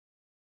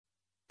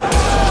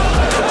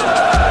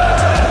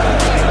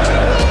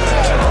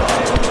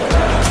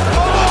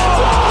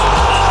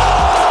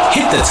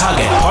the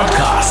Target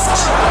Podcast.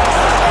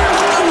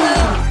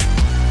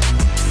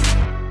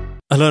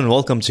 Hello and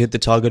welcome to Hit the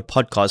Target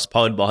Podcast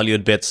powered by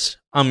Hollywood Bets.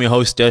 I'm your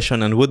host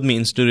Deshaun, and with me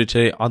in studio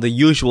today are the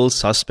usual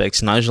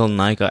suspects Nigel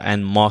Naika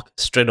and Mark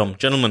Stredom.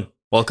 Gentlemen,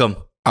 welcome.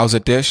 How's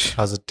it, Desh?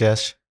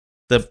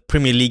 The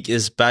Premier League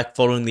is back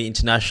following the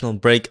international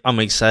break. I'm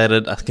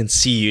excited. I can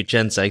see you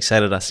gents are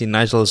excited. I see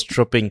Nigel is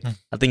dropping,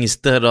 I think, his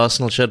third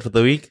Arsenal shirt for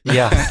the week.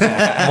 Yeah,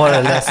 more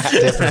or less,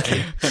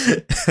 definitely.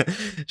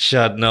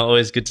 Shut. No,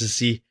 always good to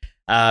see.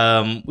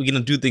 We're going to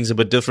do things a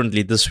bit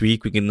differently this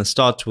week. We're going to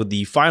start with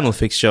the final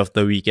fixture of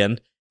the weekend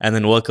and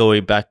then work our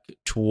way back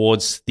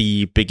towards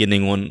the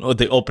beginning one, or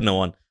the opener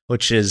one,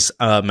 which is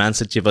Man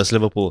City versus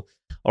Liverpool.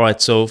 All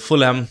right, so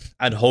Fulham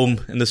at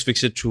home in this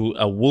fixture to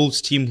a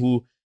Wolves team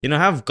who,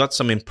 have got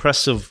some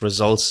impressive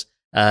results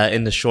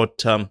in the short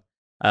term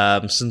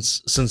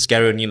since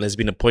Gary O'Neill has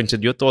been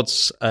appointed. Your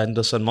thoughts,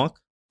 Anderson, Mark?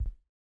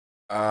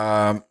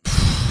 Gary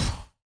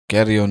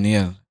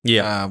O'Neill.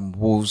 Yeah.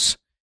 Wolves.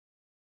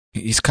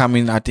 He's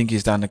coming. I think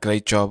he's done a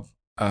great job.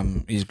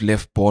 He's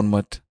left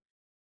Bournemouth.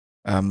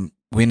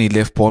 When he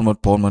left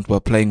Bournemouth were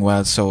playing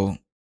well. So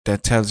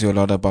that tells you a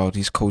lot about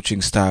his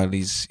coaching style.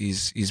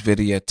 He's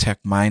very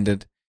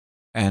attack-minded.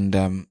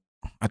 And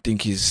I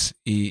think he's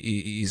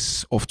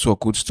off to a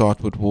good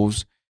start with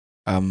Wolves.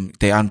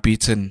 They're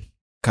unbeaten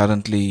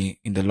currently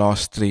in the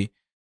last three.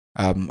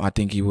 I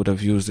think he would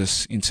have used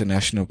this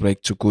international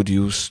break to good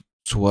use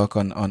to work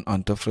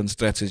on different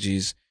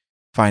strategies,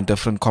 find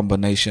different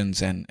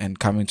combinations, and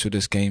come into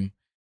this game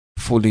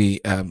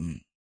fully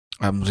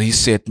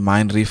reset,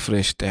 mind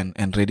refreshed,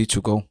 and ready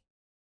to go.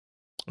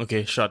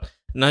 Okay, shot.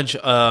 Nudge,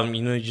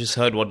 you just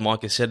heard what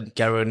Marcus said.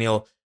 Gary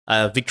O'Neill,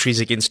 victories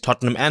against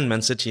Tottenham and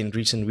Man City in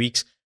recent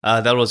weeks.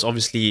 That was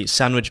obviously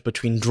sandwiched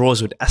between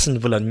draws with Aston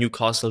Villa and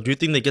Newcastle. Do you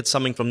think they get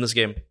something from this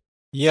game?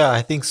 Yeah,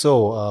 I think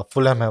so.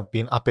 Fulham have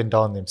been up and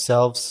down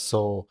themselves,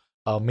 so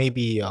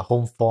maybe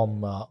home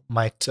form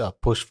might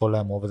push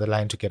Fulham over the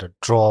line to get a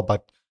draw,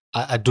 but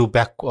I do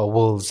back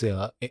Wolves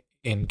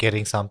in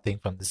getting something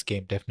from this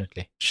game,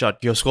 definitely.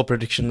 Shot. Your score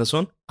prediction this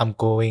one? I'm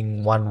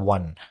going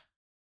 1-1.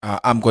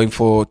 I'm going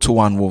for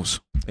 2-1 Wolves.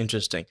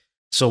 Interesting.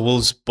 So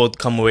Wolves both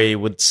come away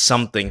with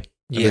something.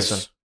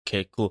 Yes.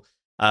 Okay, cool.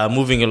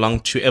 Moving along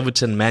to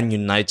Everton, Man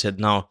United.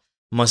 Now,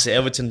 must say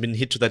Everton been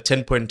hit with a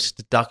 10-point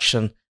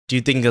deduction. Do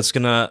you think that's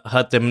going to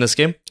hurt them in this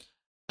game?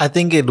 I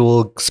think it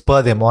will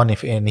spur them on,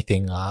 if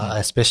anything,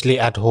 especially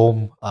at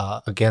home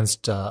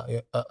against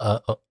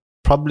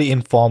probably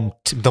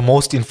the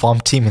most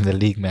informed team in the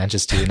league,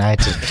 Manchester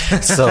United.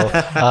 So,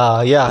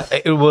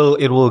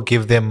 it will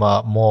give them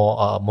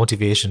more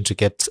motivation to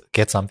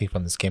get something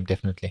from this game,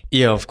 definitely.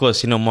 Yeah, of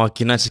course. Mark,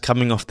 United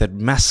coming off that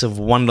massive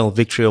 1-0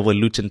 victory over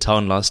Luton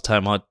Town last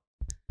time out.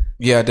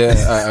 Yeah,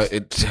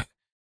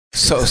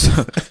 so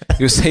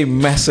you say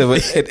massive.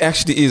 It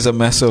actually is a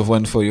massive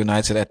one for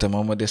United at the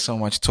moment. There's so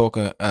much talk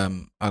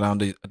around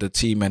the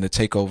team and the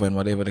takeover and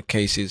whatever the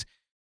case is.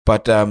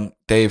 But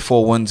they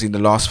 4 wins in the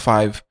last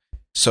 5.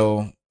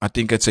 So I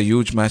think it's a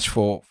huge match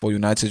for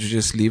United to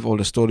just leave all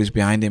the stories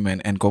behind him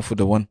and go for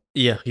the one.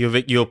 Yeah,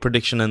 your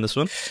prediction in this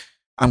one?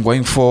 I'm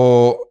going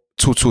for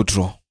 2-2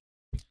 draw.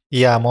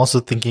 Yeah, I'm also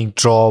thinking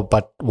draw,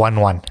 but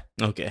 1-1.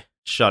 Okay,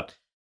 shot.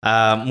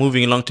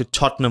 Moving along to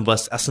Tottenham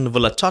versus Aston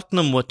Villa.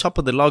 Tottenham were top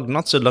of the log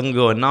not so long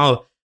ago, and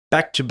now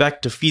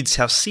back-to-back defeats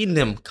have seen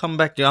them come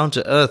back down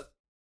to earth.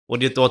 What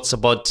are your thoughts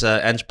about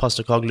Ange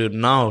Postecoglou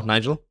now,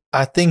 Nigel?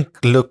 I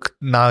think, look,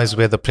 now is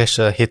where the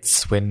pressure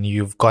hits when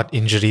you've got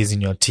injuries in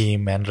your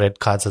team and red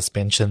card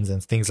suspensions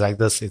and things like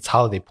this. It's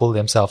how they pull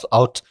themselves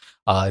out.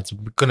 It's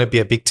going to be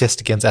a big test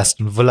against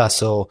Aston Villa.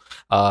 So,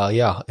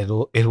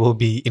 it will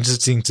be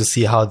interesting to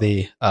see how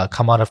they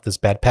come out of this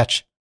bad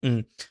patch.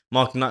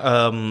 Mark,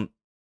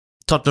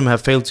 Tottenham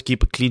have failed to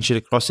keep a clean sheet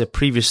across their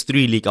previous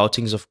 3 league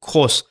outings. Of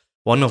course,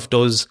 one of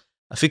those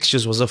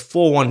fixtures was a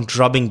 4-1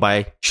 drubbing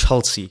by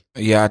Chelsea.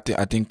 Yeah,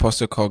 I think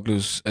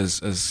Postecoglou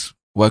is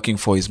working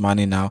for his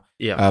money now.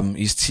 Yeah.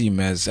 His team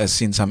has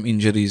seen some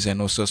injuries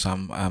and also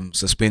some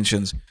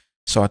suspensions.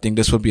 So I think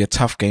this will be a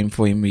tough game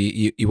for him.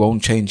 He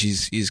won't change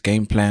his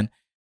game plan,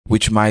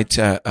 which might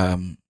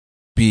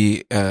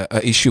be an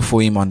issue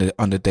for him on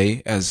the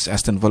day as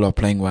Aston Villa are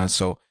playing well.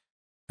 So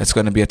it's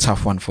going to be a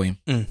tough one for him.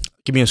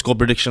 Give me a score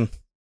prediction.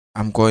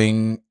 I'm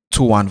going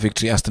 2-1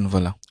 victory Aston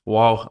Villa.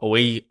 Wow,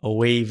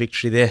 away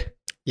victory there.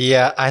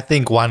 Yeah, I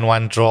think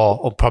 1-1 draw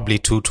or probably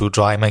 2-2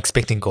 draw. I'm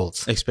expecting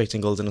goals.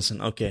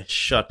 Innocent. Okay,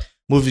 shot.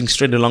 Moving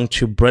straight along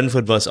to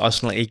Brentford versus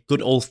Arsenal, a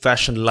good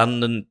old-fashioned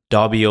London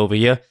derby over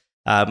here.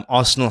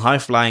 Arsenal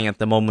high-flying at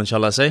the moment,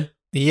 shall I say?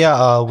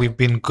 Yeah, we've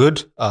been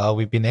good.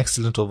 We've been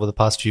excellent over the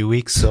past few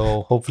weeks,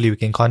 so hopefully we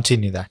can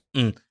continue that.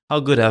 How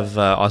good have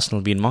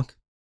Arsenal been, Mark?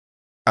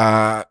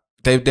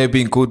 They've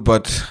been good,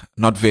 but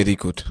not very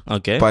good.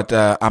 Okay. But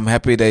I'm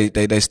happy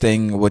they're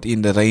staying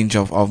within the range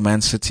of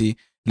Man City,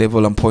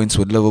 level on points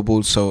with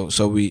Liverpool. So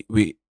we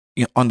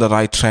on the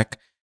right track,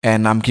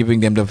 and I'm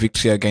giving them the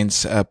victory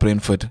against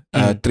Brentford,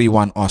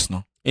 3-1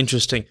 Arsenal.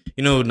 Interesting.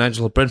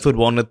 Nigel, Brentford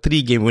were on a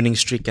 3-game winning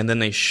streak and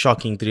then a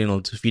shocking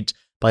 3-0 defeat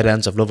by the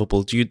hands of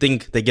Liverpool. Do you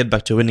think they get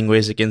back to winning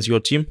ways against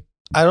your team?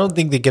 I don't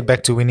think they get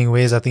back to winning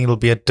ways. I think it'll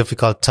be a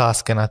difficult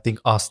task, and I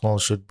think Arsenal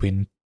should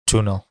win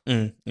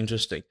 2-0.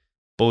 Interesting.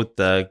 Both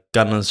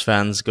Gunners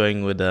fans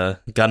going with a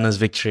Gunners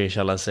victory,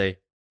 shall I say?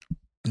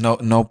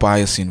 No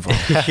bias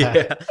involved.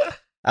 Yeah.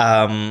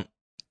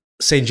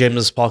 St.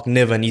 James's Park,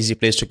 never an easy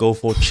place to go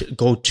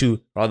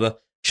to.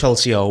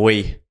 Chelsea are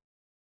away.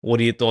 What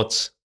are your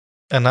thoughts?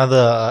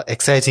 Another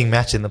exciting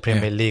match in the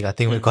Premier League. I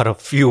think we've got a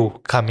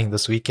few coming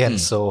this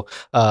weekend. So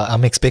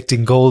I'm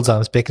expecting goals.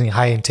 I'm expecting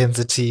high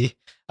intensity.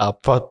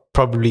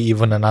 Probably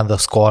even another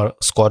score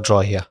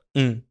draw here.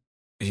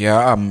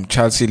 Yeah,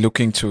 Chelsea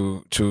looking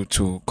to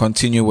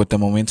continue with the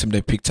momentum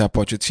they picked up.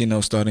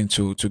 Pochettino starting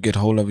to get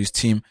hold of his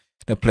team.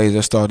 The players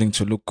are starting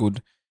to look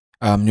good.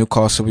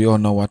 Newcastle, we all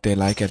know what they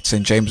like at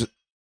St.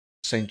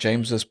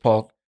 James's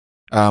Park.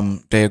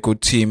 They're a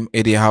good team.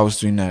 Eddie Howe's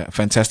doing a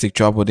fantastic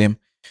job with him.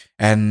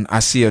 And I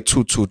see a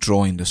 2-2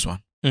 draw in this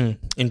one.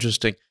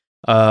 Interesting.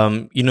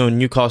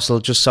 Newcastle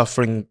just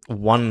suffering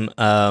one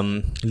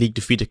league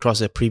defeat across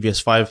their previous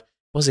 5.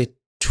 Was a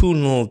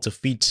 2-0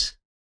 defeat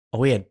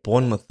away at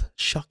Bournemouth.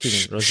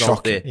 Shocking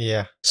result there.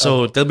 Yeah.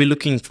 So they'll be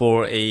looking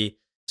for a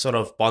sort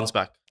of bounce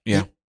back.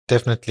 Yeah.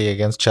 Definitely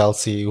against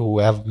Chelsea, who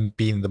haven't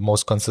been the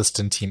most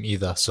consistent team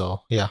either.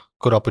 So, yeah,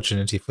 good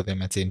opportunity for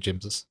them at St.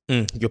 James's.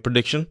 Your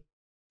prediction?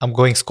 I'm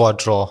going score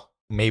draw,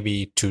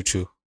 maybe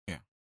 2-2.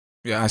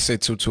 Yeah, I say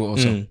 2-2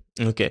 also.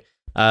 Okay.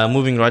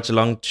 Moving right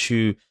along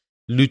to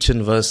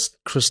Luton versus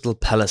Crystal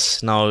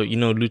Palace. Now,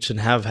 Luton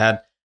have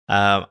had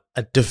a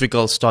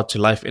difficult start to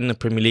life in the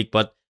Premier League,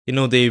 but,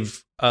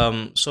 they've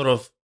sort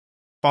of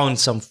found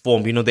some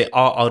form. They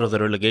are out of the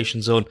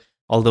relegation zone,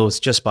 although it's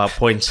just by a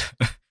point.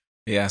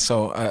 Yeah,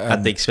 so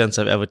at the expense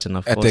of Everton,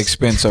 of course. At the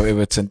expense of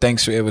Everton.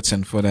 Thanks to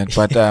Everton for that.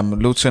 But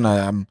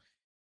Luton,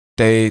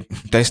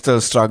 they're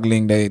still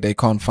struggling. They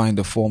can't find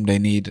the form they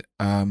need.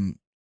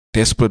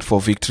 Desperate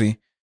for victory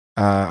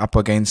up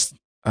against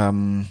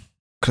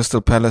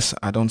Crystal Palace.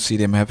 I don't see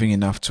them having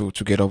enough to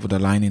get over the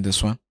line in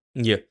this one.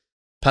 Yeah.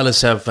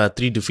 Palace have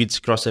 3 defeats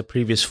across their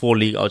previous 4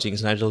 league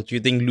outings. Nigel, do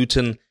you think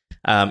Luton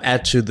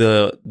add to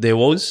their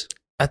woes?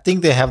 I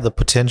think they have the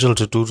potential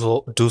to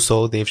do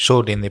so. They've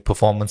showed in their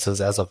performances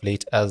as of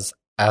late as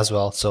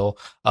well. So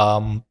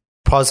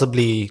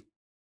possibly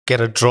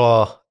get a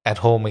draw at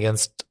home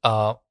against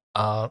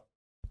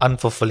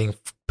unfulfilling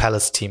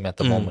Palace team at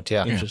the moment.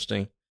 Yeah,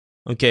 interesting.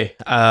 Okay,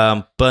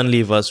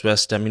 Burnley versus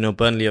West Ham.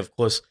 Burnley, of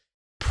course,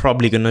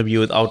 probably going to be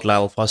without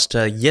Lyle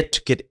Foster, yet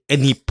to get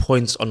any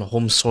points on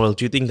home soil.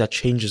 Do you think that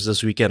changes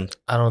this weekend?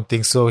 I don't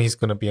think so. He's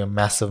going to be a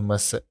massive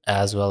miss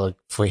as well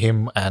for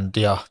him. And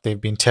yeah,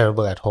 they've been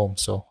terrible at home.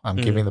 So I'm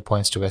giving the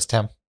points to West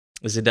Ham.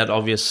 Is it that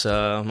obvious,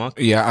 Mark?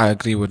 Yeah, I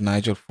agree with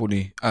Nigel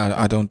fully.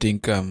 I don't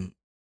think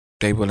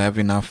they will have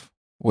enough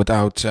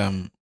without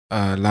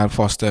Lyle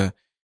Foster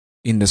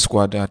in the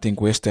squad. I think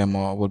West Ham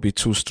will be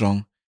too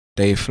strong.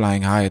 They're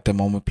flying high at the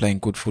moment, playing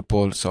good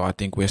football. So I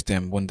think West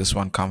Ham won this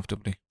one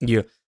comfortably.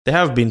 Yeah, they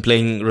have been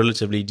playing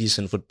relatively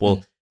decent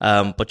football.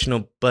 But,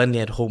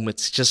 Burnley at home,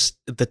 it's just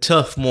the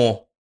turf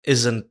more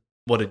isn't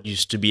what it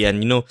used to be.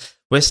 And,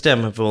 West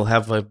Ham will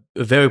have a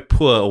very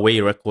poor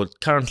away record.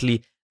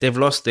 Currently, they've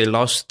lost their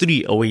last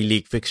 3 away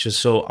league fixtures.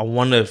 So I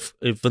wonder if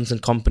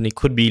Vincent Kompany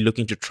could be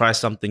looking to try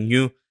something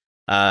new.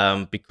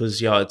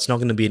 Because, it's not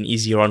going to be an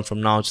easy run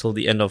from now till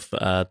the end of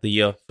the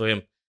year for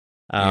him.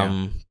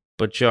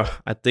 But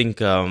I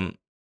think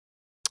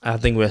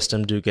West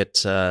Ham do get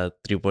 3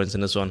 points in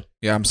this one.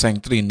 Yeah, I'm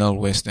saying 3-0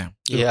 West Ham.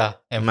 Yeah,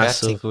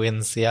 emphatic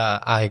wins. Yeah,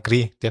 I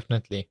agree,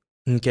 definitely.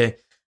 Okay.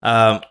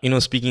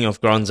 Speaking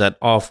of grounds at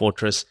our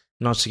fortress,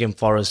 Nottingham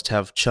Forest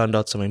have churned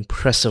out some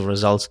impressive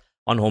results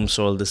on home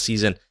soil this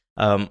season.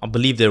 I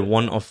believe they're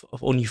one of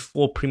only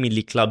 4 Premier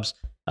League clubs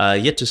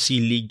yet to see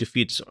league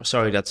defeats.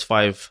 Sorry, that's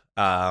 5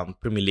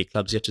 Premier League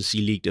clubs yet to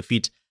see league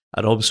defeat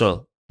at home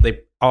soil.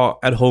 They are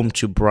at home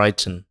to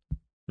Brighton.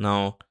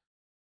 Now,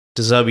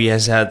 De Zerbi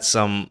has had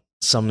some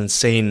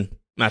insane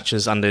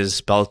matches under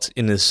his belt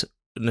in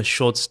a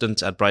short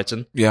stint at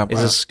Brighton. Yeah,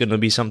 is this going to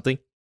be something?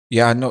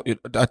 Yeah, no.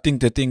 I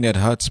think the thing that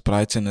hurts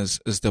Brighton is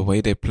the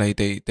way they play.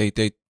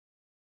 They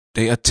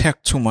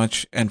attack too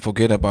much and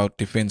forget about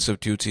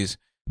defensive duties,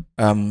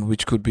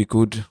 which could be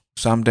good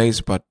some days,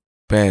 but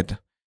bad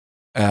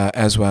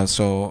as well.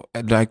 So,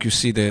 like you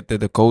see,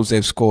 the goals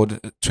they've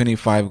scored,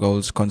 25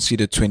 goals,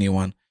 conceded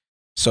 21.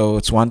 So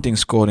it's one thing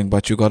scoring,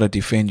 but you got to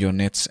defend your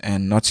nets.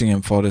 And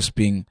Nottingham Forest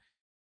being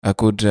a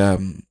good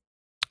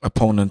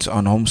opponent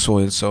on home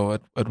soil, so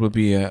it will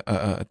be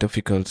a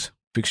difficult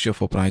fixture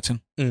for Brighton.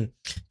 Do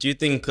you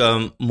think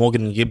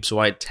Morgan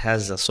Gibbs-White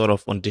has a sort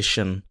of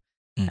audition?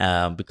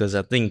 Because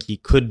I think he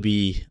could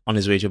be on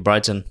his way to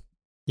Brighton.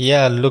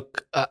 Yeah,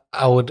 look,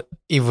 I would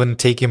even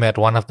take him at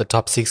one of the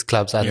top 6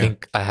 clubs. I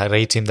think I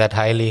rate him that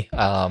highly.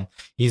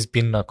 He's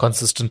been a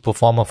consistent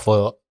performer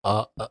for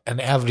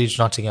an average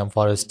Nottingham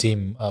Forest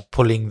team,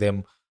 pulling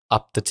them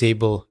up the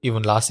table,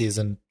 even last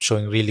season,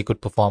 showing really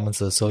good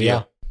performances. So,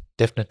 yeah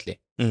definitely.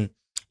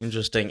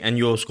 Interesting. And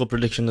your score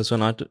prediction this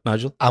one,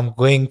 Nigel? I'm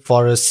going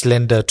for a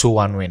slender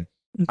 2-1 win.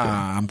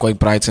 I'm going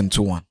Brighton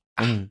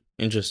 2-1.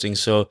 Interesting.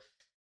 So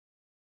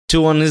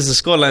 2-1 is the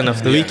scoreline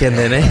of the weekend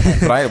then,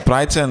 eh?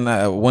 Brighton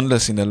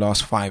winless in the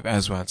last 5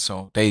 as well,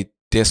 so they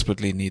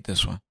desperately need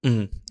this one.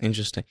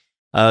 Interesting.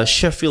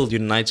 Sheffield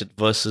United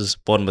versus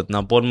Bournemouth.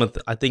 Now, Bournemouth,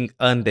 I think,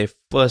 earned their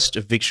first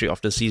victory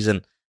of the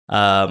season.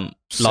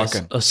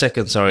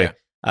 Second, sorry. Yeah.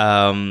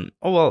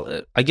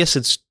 I guess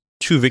it's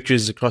 2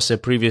 victories across their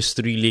previous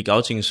 3 league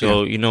outings.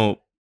 So,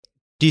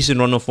 decent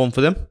run of form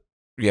for them.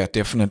 Yeah,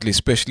 definitely,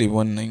 especially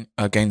winning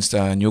against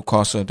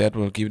Newcastle. That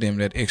will give them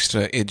that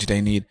extra edge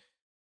they need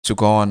to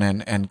go on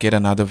and get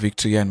another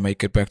victory and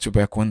make it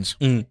back-to-back wins.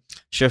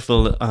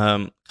 Sheffield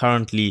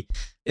currently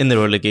in the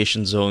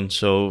relegation zone.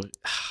 So,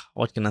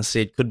 what can I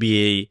say? It could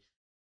be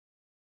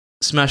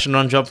a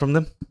smash-and-run job from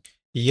them.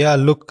 Yeah,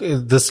 look,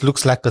 this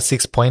looks like a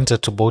 6-pointer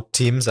to both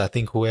teams. I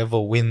think whoever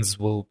wins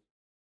will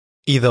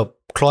either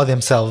claw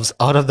themselves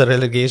out of the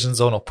relegation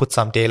zone or put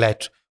some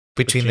daylight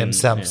between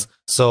themselves. Yeah.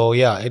 So,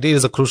 yeah, it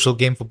is a crucial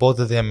game for both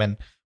of them, and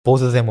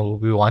both of them will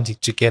be wanting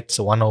to get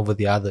one over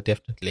the other,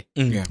 definitely.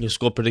 Yeah. Your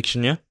score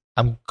prediction, yeah?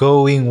 I'm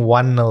going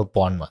 1-0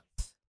 Bournemouth.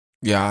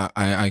 Yeah,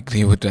 I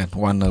agree with that.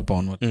 1-0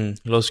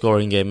 Bournemouth.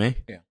 Low-scoring game, eh?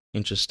 Yeah.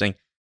 Interesting.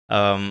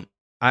 I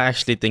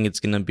actually think it's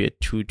going to be a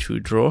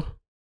 2-2 draw,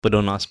 but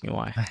don't ask me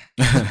why.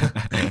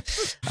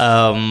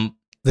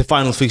 The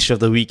final fixture of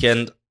the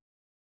weekend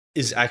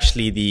is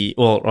actually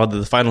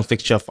the final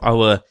fixture of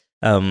our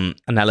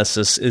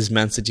analysis is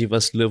Man City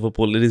versus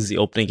Liverpool. It is the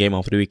opening game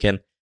of the weekend.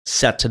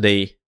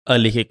 Saturday,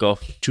 early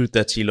kickoff,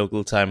 2:30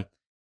 local time.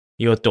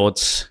 Your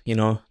thoughts,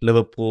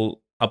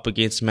 Liverpool up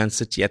against Man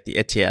City at the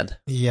Etihad.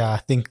 Yeah, I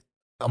think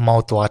a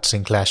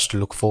mouth-watering clash to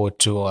look forward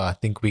to. I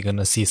think we're going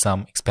to see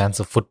some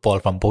expansive football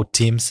from both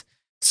teams.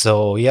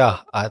 So, yeah,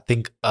 I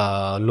think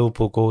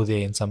Liverpool go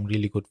there in some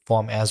really good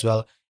form as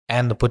well,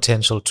 and the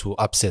potential to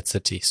upset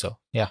City. So,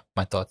 yeah,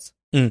 my thoughts.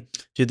 Do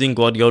you think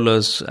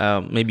Guardiola's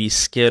maybe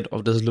scared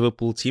of this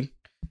Liverpool team?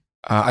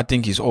 I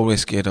think he's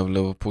always scared of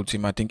Liverpool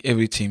team. I think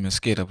every team is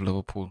scared of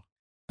Liverpool.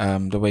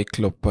 The way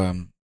Klopp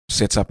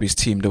sets up his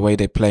team, the way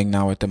they're playing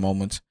now at the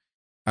moment,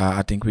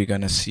 I think we're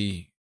going to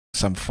see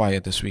some fire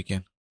this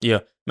weekend. Yeah,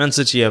 Man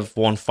City have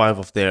won 5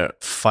 of their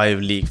 5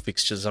 league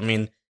fixtures. I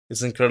mean,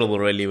 it's incredible,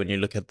 really, when you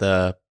look at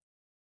the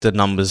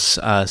numbers.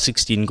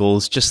 16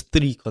 goals, just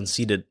 3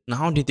 conceded. Now,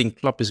 how do you think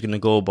Klopp is going to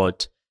go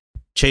about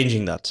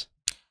changing that?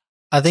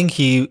 I think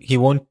he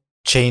won't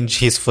change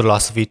his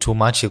philosophy too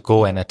much. He'll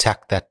go and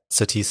attack that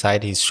City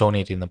side. He's shown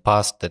it in the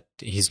past that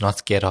he's not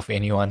scared of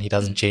anyone. He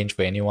doesn't change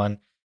for anyone.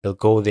 He'll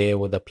go there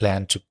with a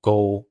plan to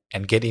go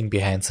and get in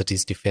behind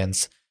City's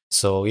defense.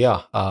 So,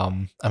 yeah,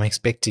 I'm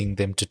expecting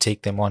them to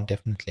take them on,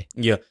 definitely.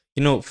 Yeah.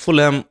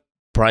 Fulham,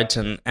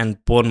 Brighton,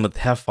 and Bournemouth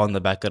have found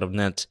the back out of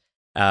net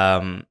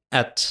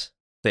at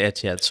the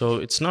Etihad. So,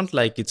 it's not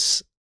like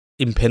it's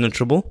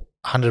impenetrable.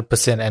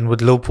 100%. And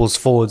with Liverpool's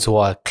forwards who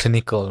are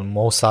clinical,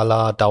 Mo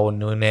Salah, Darwin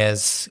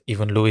Núñez,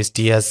 even Luis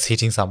Diaz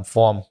hitting some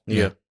form.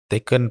 Yeah.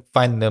 They can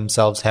find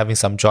themselves having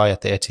some joy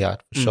at the Etihad,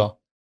 for sure.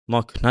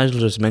 Mark,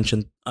 Nigel just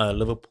mentioned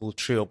Liverpool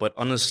trio, but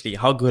honestly,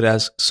 how good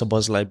has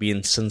Szoboszlai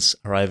been since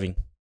arriving?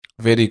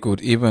 Very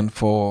good, even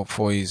for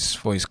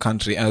his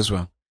country as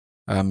well.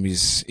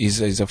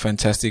 He's a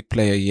fantastic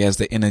player. He has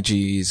the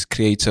energy. He's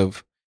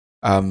creative.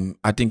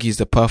 I think he's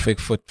the perfect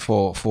fit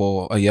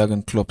for a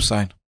Jurgen Klopp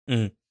side.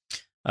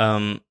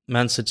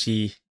 Man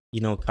City,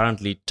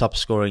 currently top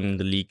scoring in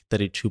the league,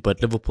 32,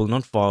 but Liverpool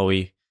not far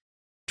away,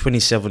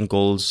 27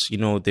 goals.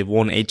 They've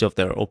won 8 of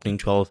their opening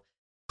 12,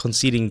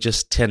 conceding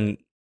just 10.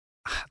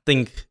 I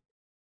think,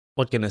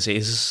 what can I say?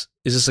 Is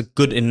this a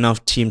good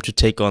enough team to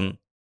take on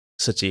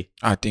City?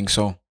 I think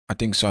so. I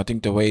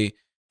think the way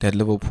that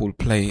Liverpool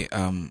play,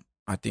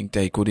 I think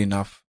they're good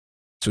enough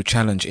to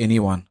challenge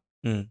anyone.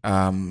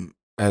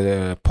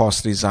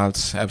 Past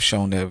results have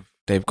shown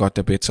they've got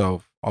the better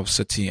of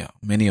City on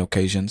many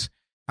occasions.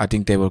 I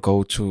think they will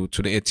go to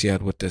the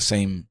Etihad with the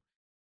same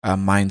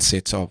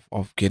mindset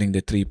of getting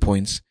the 3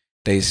 points.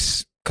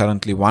 There's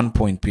currently 1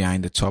 point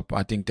behind the top.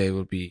 I think they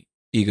will be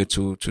eager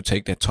to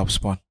take that top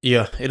spot.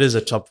 Yeah, it is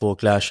a top 4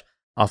 clash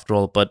after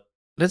all. But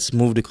let's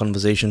move the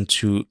conversation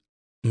to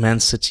Man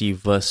City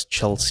versus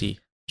Chelsea.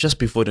 Just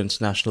before the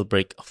international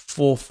break, a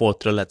 4-4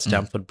 thriller at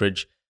Stamford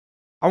Bridge.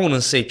 I want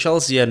to say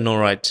Chelsea had no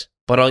right,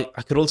 but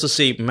I could also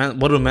say,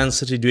 what are Man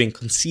City doing,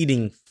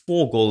 conceding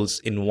 4 goals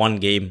in one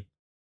game?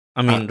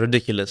 I mean,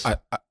 ridiculous.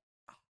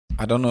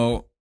 I don't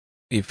know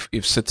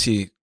if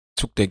City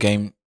took the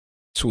game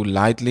too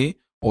lightly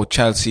or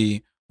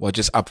Chelsea were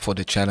just up for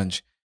the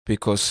challenge,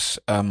 because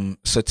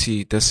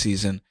City this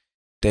season,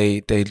 they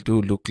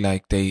do look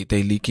like they're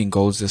leaking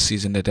goals this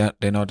season.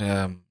 They're not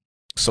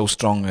so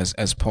strong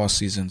as past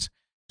seasons.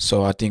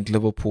 So I think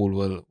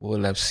Liverpool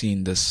will have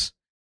seen this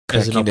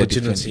as an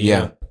opportunity.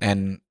 Yeah,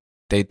 and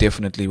they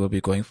definitely will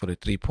be going for the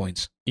 3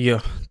 points. Yeah.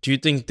 Do you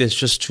think there's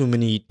just too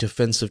many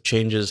defensive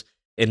changes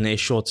in a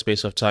short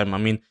space of time? I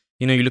mean,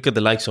 you look at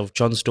the likes of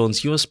John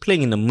Stones. He was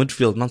playing in the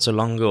midfield not so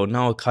long ago.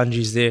 Now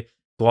Kanji's there.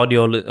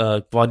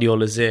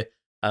 Guardiola's there.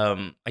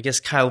 I guess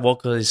Kyle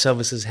Walker's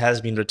services has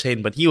been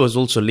retained, but he was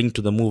also linked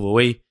to the move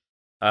away.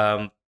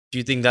 Do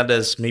you think that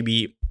has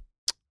maybe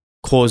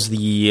caused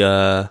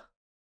the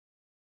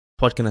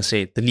what can I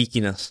say, the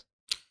leakiness?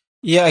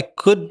 Yeah, it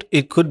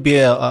could be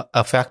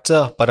a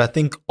factor, but I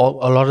think a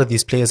lot of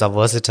these players are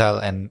versatile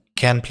and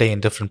can play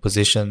in different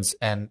positions,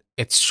 and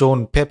it's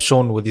shown. Pep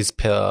shown with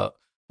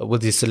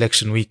his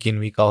selection week in,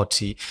 week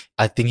out.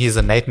 I think he's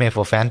a nightmare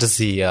for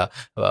fantasy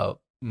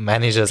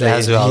managers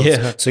as well.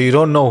 Yeah. So you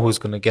don't know who's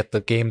going to get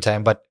the game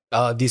time, but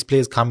these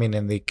players come in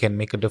and they can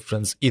make a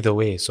difference either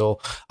way.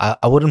 So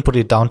I wouldn't put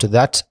it down to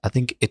that. I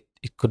think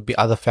it could be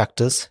other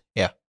factors.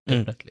 Yeah,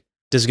 definitely.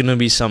 There's going to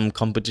be some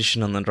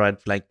competition on the right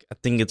flank. I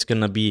think it's going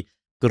to be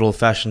good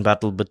old-fashioned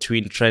battle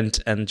between Trent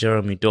and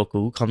Jeremy Doku.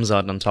 Who comes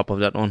out on top of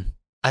that one?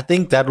 I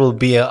think that will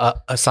be a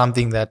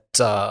something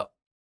that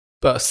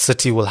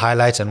City will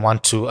highlight and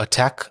want to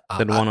attack.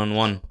 That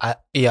one-on-one.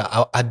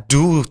 I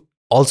do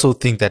also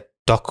think that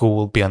Doku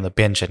will be on the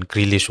bench and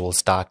Grealish will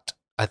start.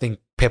 I think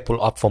Pep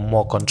will opt for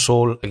more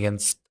control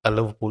against a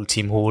Liverpool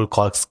team who will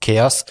cause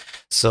chaos.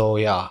 So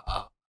yeah,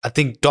 I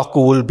think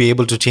Doku will be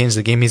able to change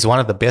the game. He's one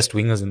of the best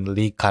wingers in the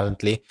league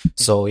currently.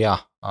 So yeah,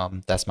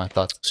 that's my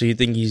thoughts. So you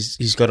think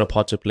he's got a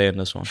part to play in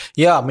this one?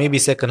 Yeah, maybe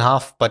second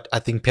half, but I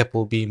think Pep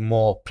will be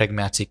more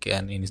pragmatic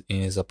and in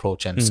his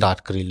approach and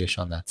start Grealish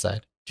on that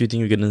side. Do you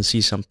think you're going to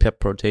see some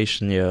Pep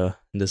rotation here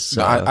in this?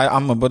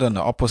 I'm a bit on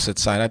the opposite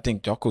side. I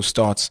think Doku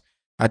starts.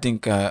 I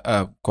think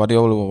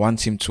Guardiola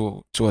wants him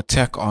to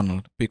attack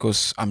Arnold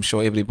because I'm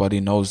sure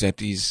everybody knows that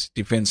his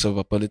defensive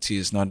ability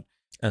is not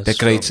the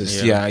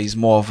greatest. Yeah, he's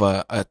more of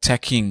a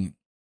attacking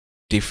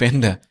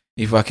defender,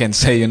 if I can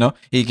say,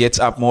 He gets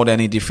up more than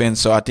he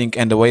defends. So I think,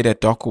 and the way that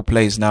Doku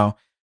plays now,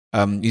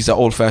 he's an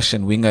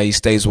old-fashioned winger. He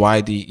stays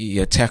wide. He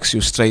attacks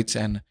you straight.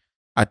 And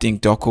I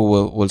think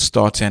Doku will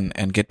start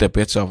and get the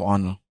better of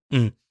Arnold.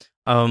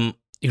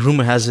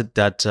 Rumor has it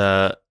that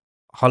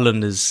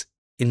Haaland is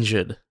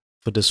injured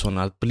for this one.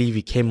 I believe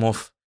he came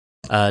off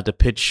the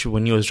pitch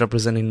when he was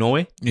representing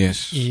Norway.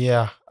 Yes.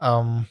 Yeah.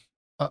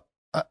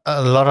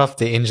 A lot of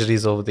the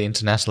injuries over the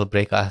international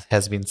break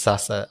has been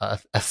sus. I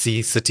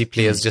see City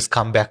players just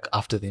come back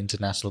after the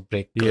international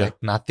break. Yeah.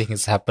 Like nothing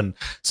has happened.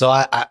 So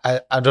I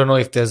don't know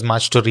if there's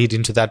much to read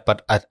into that,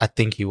 but I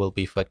think he will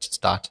be fit to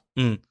start.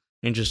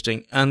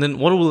 Interesting. And then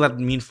what will that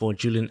mean for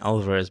Julian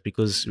Alvarez?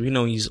 Because we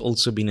know he's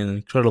also been in an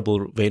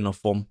incredible vein of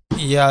form.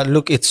 Yeah,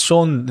 look, it's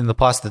shown in the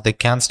past that they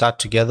can start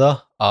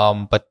together.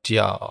 But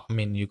yeah, I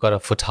mean, you got a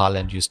foot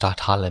Haaland, you start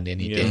Haaland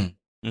any day.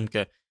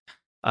 Okay.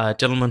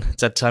 Gentlemen,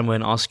 it's that time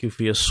when I ask you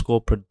for your score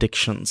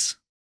predictions.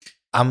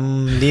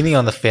 I'm leaning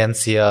on the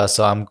fence here,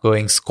 so I'm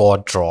going score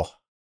draw.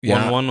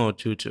 1-1 or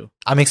 2-2?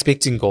 I'm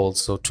expecting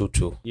goals, so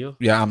 2-2. You?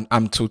 Yeah,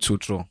 I'm 2-2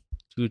 draw.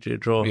 2-2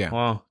 draw. Yeah.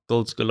 Wow,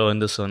 goals galore in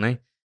this one, eh?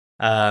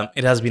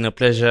 It has been a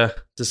pleasure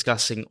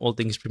discussing all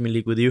things Premier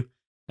League with you.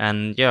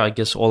 And yeah, I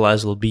guess all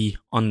eyes will be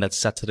on that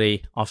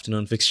Saturday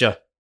afternoon fixture.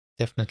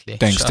 Definitely.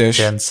 Thanks,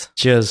 Tish.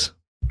 Cheers.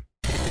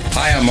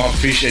 Hi, I'm Mark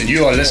Fish, and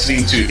you are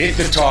listening to Hit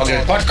the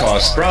Target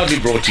podcast, proudly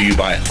brought to you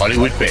by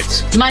Hollywood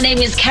Bets. My name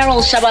is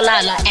Carol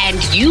Shabalala,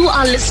 and you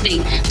are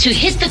listening to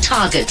Hit the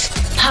Target,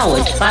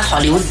 powered by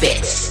Hollywood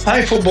Bets.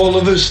 Hi, football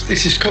lovers.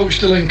 This is Coach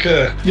Dylan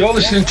Kerr. You're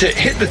listening to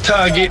Hit the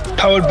Target,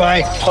 powered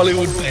by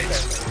Hollywood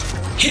Bets.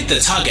 Hit the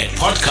Target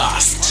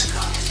podcast.